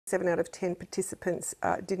7 out of 10 participants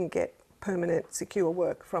didn't get permanent, secure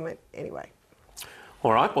work from it anyway.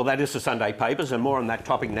 All right, well, that is the Sunday Papers, and more on that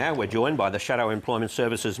topic now. We're joined by the Shadow Employment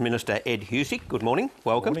Services Minister, Ed Husic. Good morning.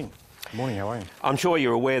 Welcome. Good morning. Good morning, how are you? I'm sure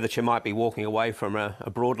you're aware that you might be walking away from a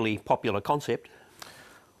broadly popular concept.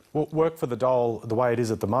 Well, work for the dole, the way it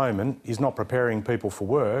is at the moment, is not preparing people for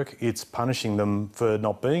work, it's punishing them for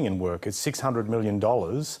not being in work. It's $600 million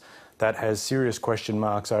that has serious question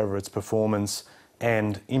marks over its performance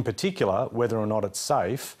and, in particular, whether or not it's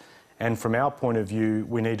safe. And from our point of view,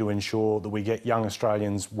 we need to ensure that we get young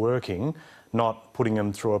Australians working, not putting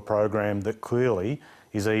them through a program that clearly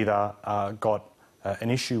is either got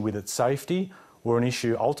an issue with its safety or an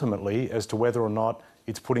issue ultimately as to whether or not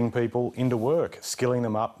it's putting people into work, skilling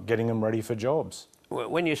them up, getting them ready for jobs.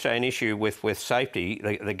 When you say an issue with safety,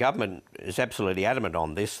 the government is absolutely adamant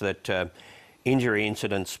on this, that injury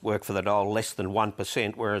incidents work for the dole less than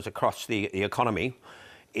 1%, whereas across the economy,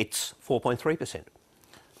 it's 4.3%.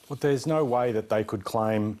 Well, there's no way that they could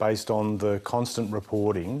claim, based on the constant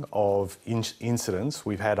reporting of incidents.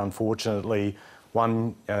 We've had, unfortunately,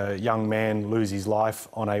 one young man lose his life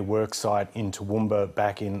on a work site in Toowoomba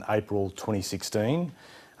back in April 2016.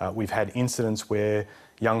 We've had incidents where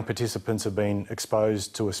young participants have been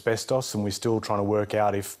exposed to asbestos, and we're still trying to work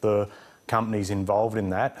out if the companies involved in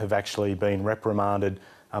that have actually been reprimanded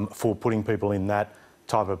for putting people in that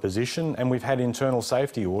type of position. And we've had internal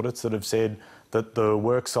safety audits that have said that the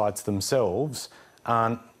work sites themselves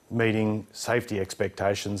aren't meeting safety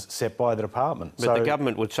expectations set by the department. But the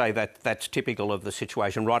government would say that that's typical of the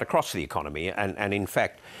situation right across the economy, and in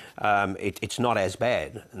fact, it's not as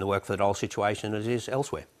bad in the work for the dole situation as it is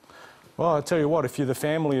elsewhere. Well, I tell you what, if you're the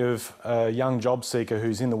family of a young job seeker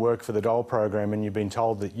who's in the work for the dole program and you've been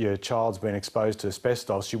told that your child's been exposed to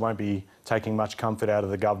asbestos, you won't be taking much comfort out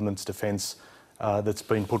of the government's defence that's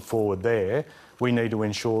been put forward there. We need to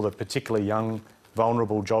ensure that particularly young,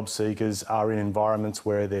 vulnerable job seekers are in environments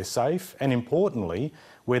where they're safe and, importantly,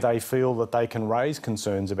 where they feel that they can raise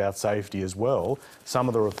concerns about safety as well. Some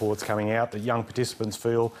of the reports coming out that young participants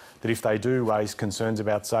feel that if they do raise concerns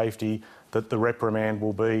about safety, that the reprimand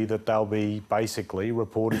will be that they'll be basically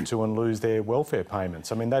reported to and lose their welfare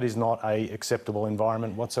payments. I mean, that is not an acceptable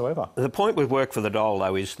environment whatsoever. The point with work for the dole,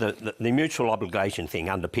 though, is that the mutual obligation thing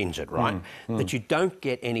underpins it, right? That you don't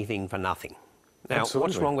get anything for nothing. Now, Absolutely.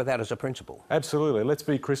 What's wrong with that as a principle? Absolutely. Let's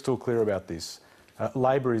be crystal clear about this.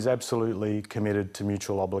 Labor is absolutely committed to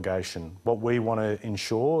mutual obligation. What we want to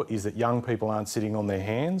ensure is that young people aren't sitting on their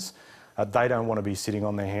hands. They don't want to be sitting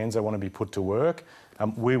on their hands, they want to be put to work.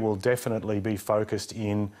 We will definitely be focused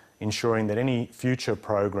in ensuring that any future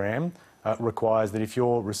program requires that if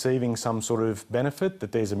you're receiving some sort of benefit,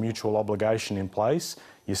 that there's a mutual obligation in place,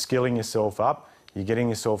 you're skilling yourself up, you're getting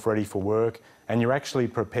yourself ready for work, and you're actually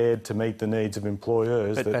prepared to meet the needs of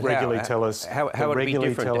employers that regularly tell us... How would it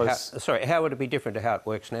be different to how it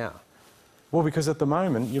works now? Well, because at the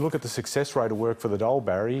moment, you look at the success rate of work for the dole,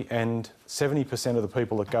 Barry, and 70% of the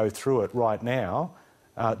people that go through it right now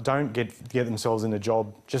don't get themselves in a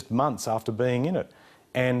job just months after being in it.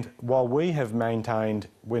 And while we have maintained,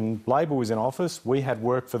 when Labor was in office, we had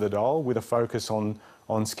work for the dole with a focus on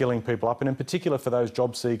skilling people up, and in particular for those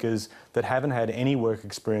job seekers that haven't had any work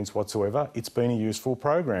experience whatsoever, it's been a useful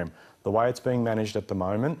program. The way it's being managed at the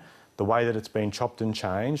moment, the way that it's been chopped and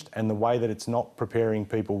changed, and the way that it's not preparing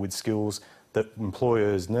people with skills that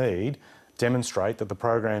employers need, demonstrate that the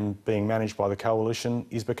program being managed by the Coalition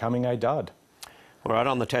is becoming a dud. All right,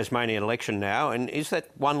 on the Tasmanian election now, and is that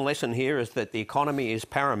one lesson here is that the economy is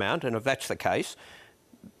paramount, and if that's the case,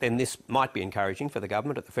 then this might be encouraging for the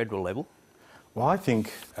government at the federal level? Well, I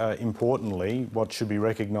think, importantly, what should be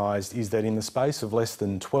recognised is that in the space of less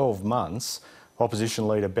than 12 months, Opposition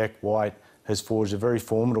Leader Beck White has forged a very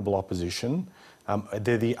formidable opposition.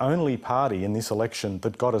 They're the only party in this election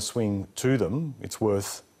that got a swing to them. It's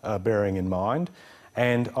worth bearing in mind.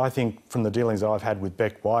 And I think from the dealings that I've had with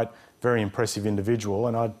Beck White, very impressive individual,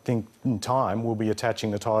 and I think in time we'll be attaching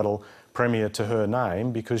the title Premier to her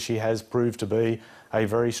name because she has proved to be a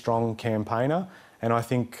very strong campaigner. And I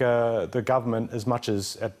think the government, as much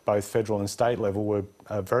as at both federal and state level, were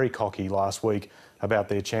very cocky last week about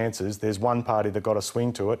their chances. There's one party that got a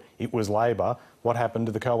swing to it. It was Labor. What happened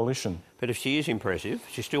to the Coalition? But if she is impressive,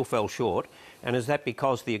 she still fell short. And is that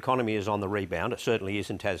because the economy is on the rebound? It certainly is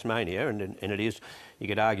in Tasmania, and it is, you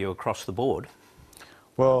could argue, across the board.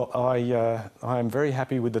 Well, I am very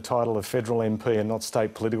happy with the title of federal MP and not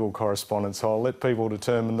state political correspondent, so I'll let people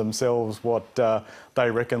determine themselves what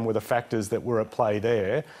they reckon were the factors that were at play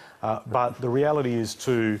there. But the reality is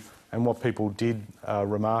too, and what people did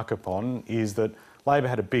remark upon, is that Labor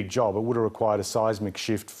had a big job. It would have required a seismic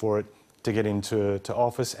shift for it to get into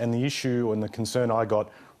office. And the issue and the concern I got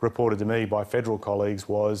reported to me by federal colleagues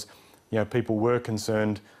was, people were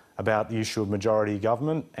concerned about the issue of majority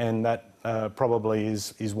government, and that probably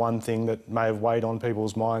is one thing that may have weighed on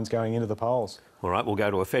people's minds going into the polls. All right, we'll go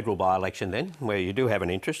to a federal by-election then, where you do have an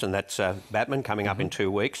interest, and that's Batman coming up in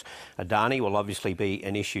 2 weeks. Adani will obviously be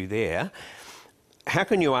an issue there. How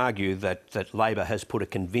can you argue that Labor has put a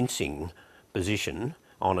convincing position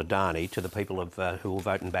on Adani to the people who will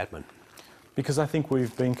vote in Batman? Because I think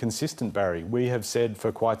we've been consistent, Barry. We have said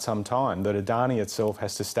for quite some time that Adani itself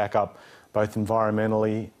has to stack up both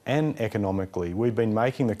environmentally and economically. We've been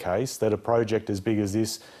making the case that a project as big as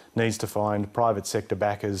this needs to find private sector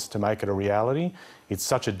backers to make it a reality. It's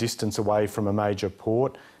such a distance away from a major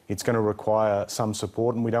port. It's going to require some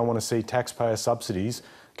support, and we don't want to see taxpayer subsidies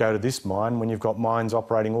go to this mine when you've got mines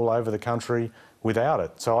operating all over the country without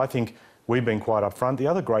it. So I think we've been quite upfront. The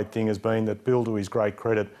other great thing has been that Bill, to his great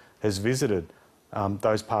credit, has visited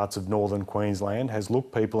those parts of northern Queensland, has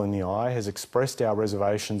looked people in the eye, has expressed our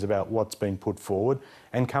reservations about what's been put forward,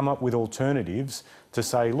 and come up with alternatives to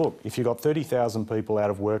say, look, if you've got 30,000 people out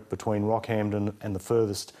of work between Rockhampton and the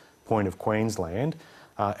furthest point of Queensland,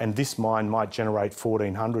 and this mine might generate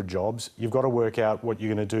 1,400 jobs, you've got to work out what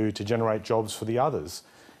you're going to do to generate jobs for the others.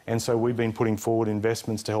 And so we've been putting forward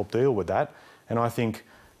investments to help deal with that. And I think,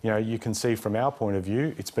 you can see from our point of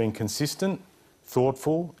view, it's been consistent,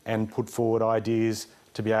 thoughtful, and put forward ideas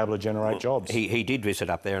to be able to generate jobs. He did visit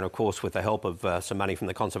up there, and of course with the help of some money from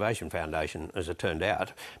the Conservation Foundation, as it turned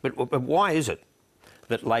out. But why is it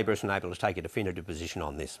that Labor isn't able to take a definitive position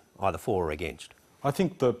on this, either for or against? I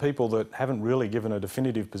think the people that haven't really given a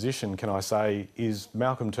definitive position, can I say, is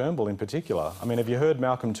Malcolm Turnbull in particular. I mean, have you heard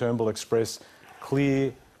Malcolm Turnbull express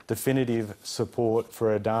clear, definitive support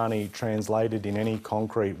for Adani translated in any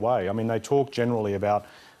concrete way? I mean, they talk generally about,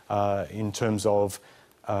 in terms of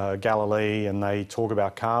Galilee, and they talk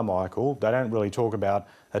about Carmichael. They don't really talk about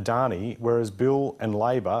Adani, whereas Bill and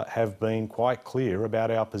Labor have been quite clear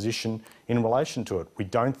about our position in relation to it. We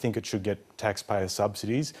don't think it should get taxpayer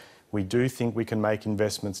subsidies. We do think we can make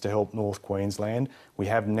investments to help North Queensland. We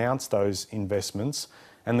have announced those investments,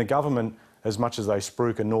 and the government, as much as they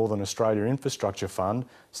spruik a Northern Australia Infrastructure Fund,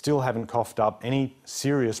 still haven't coughed up any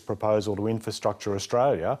serious proposal to Infrastructure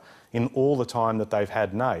Australia in all the time that they've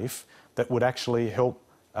had NAIF that would actually help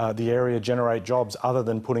the area generate jobs other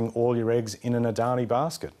than putting all your eggs in an Adani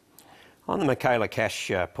basket. On the Michaelia Cash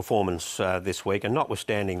performance this week, and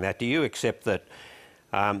notwithstanding that, do you accept that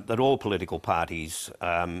that all political parties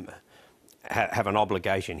have an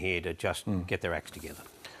obligation here to just get their acts together?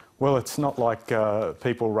 Well, it's not like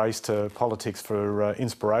people race to politics for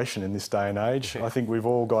inspiration in this day and age. I think we've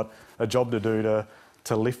all got a job to do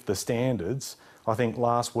to lift the standards. I think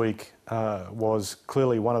last week was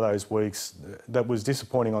clearly one of those weeks that was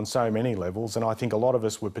disappointing on so many levels, and I think a lot of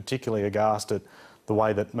us were particularly aghast at the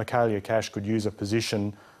way that Michaelia Cash could use a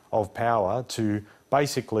position of power to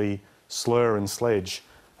basically slur and sledge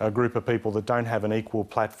a group of people that don't have an equal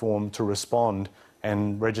platform to respond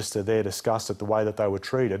and register their disgust at the way that they were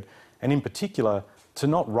treated, and in particular to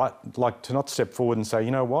not step forward and say,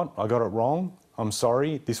 you know what, I got it wrong, I'm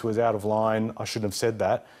sorry, this was out of line, I shouldn't have said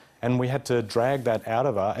that. And we had to drag that out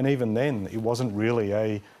of her, and even then it wasn't really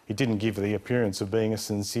it didn't give the appearance of being a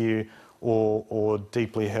sincere or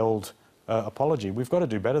deeply held apology. We've got to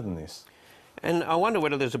do better than this. And I wonder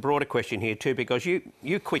whether there's a broader question here too, because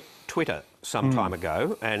you quit Twitter some time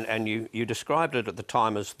ago, and you described it at the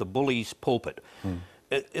time as the bully's pulpit.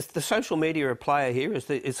 Is the social media a player here? Is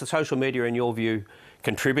the social media, in your view,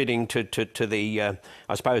 contributing to the,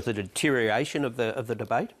 I suppose, the deterioration of the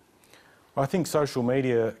debate? I think social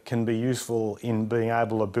media can be useful in being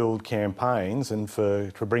able to build campaigns and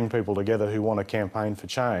to bring people together who want to campaign for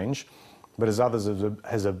change. But as others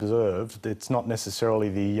has observed, it's not necessarily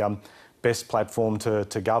the best platform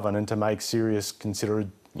to govern and to make serious, considered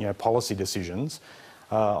policy decisions.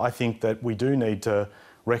 I think that we do need to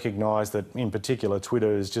recognise that, in particular,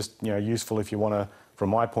 Twitter is just useful if you want to. From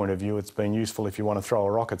my point of view, it's been useful if you want to throw a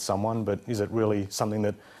rock at someone, but is it really something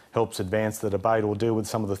that helps advance the debate or deal with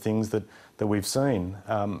some of the things that we've seen?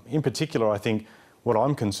 In particular, I think what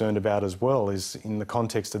I'm concerned about as well is in the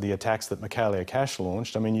context of the attacks that Michaelia Cash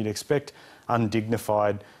launched. I mean, you'd expect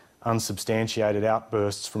undignified, unsubstantiated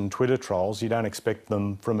outbursts from Twitter trolls. You don't expect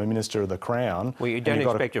them from a Minister of the Crown. Well, you don't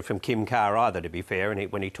expect it from Kim Carr either, to be fair,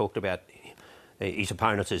 and when he talked about his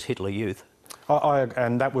opponents as Hitler Youth.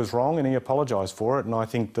 And that was wrong, and he apologised for it, and I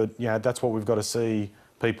think that that's what we've got to see,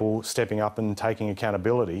 people stepping up and taking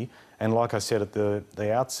accountability. And like I said at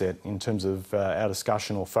the outset, in terms of our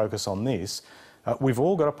discussion or focus on this, we've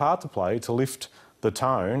all got a part to play to lift the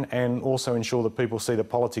tone and also ensure that people see that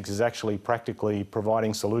politics is actually practically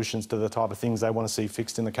providing solutions to the type of things they want to see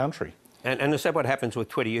fixed in the country. And is that what happens with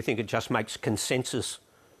Twitter? You think it just makes consensus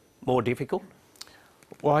more difficult?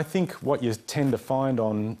 Well, I think what you tend to find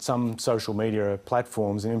on some social media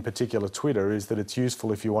platforms, and in particular Twitter, is that it's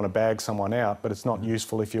useful if you want to bag someone out, but it's not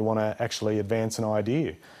useful if you want to actually advance an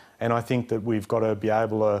idea. And I think that we've got to be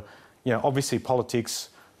able to, obviously politics,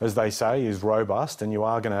 as they say, is robust, and you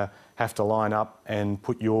are going to have to line up and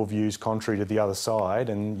put your views contrary to the other side,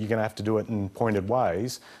 and you're going to have to do it in pointed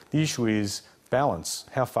ways. The issue is balance,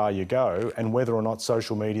 how far you go, and whether or not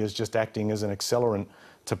social media is just acting as an accelerant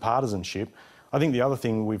to partisanship. I think the other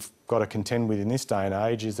thing we've got to contend with in this day and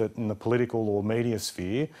age is that in the political or media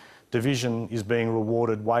sphere, division is being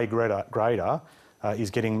rewarded way greater, is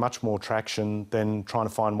getting much more traction than trying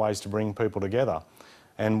to find ways to bring people together.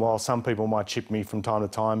 And while some people might chip me from time to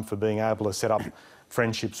time for being able to set up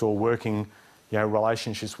friendships or working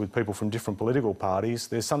relationships with people from different political parties,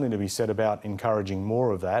 there's something to be said about encouraging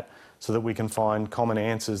more of that so that we can find common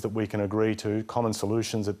answers that we can agree to, common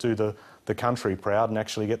solutions that do the country proud and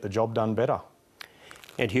actually get the job done better.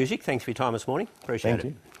 Ed Husick, thanks for your time this morning. Appreciate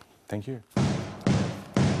it. Thank you.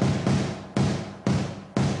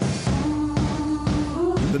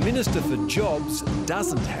 The Minister for Jobs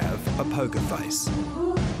doesn't have a poker face.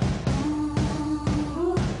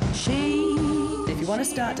 If you want to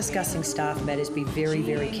start discussing staff matters, be very,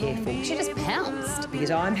 very careful. She just pounced.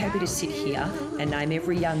 Because I'm happy to sit here and name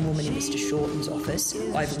every young woman in Mr Shorten's office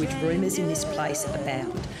over which rumours in this place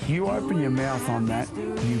abound. You open your mouth on that,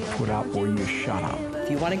 you put up or you shut up.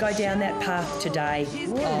 If you want to go down that path today,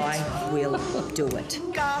 I will do it.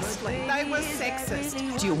 Ghastly. They were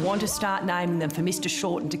sexist. Do you want to start naming them for Mr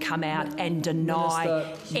Shorten to come out and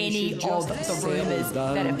deny any of the rumours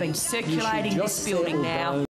that have been circulating this building now?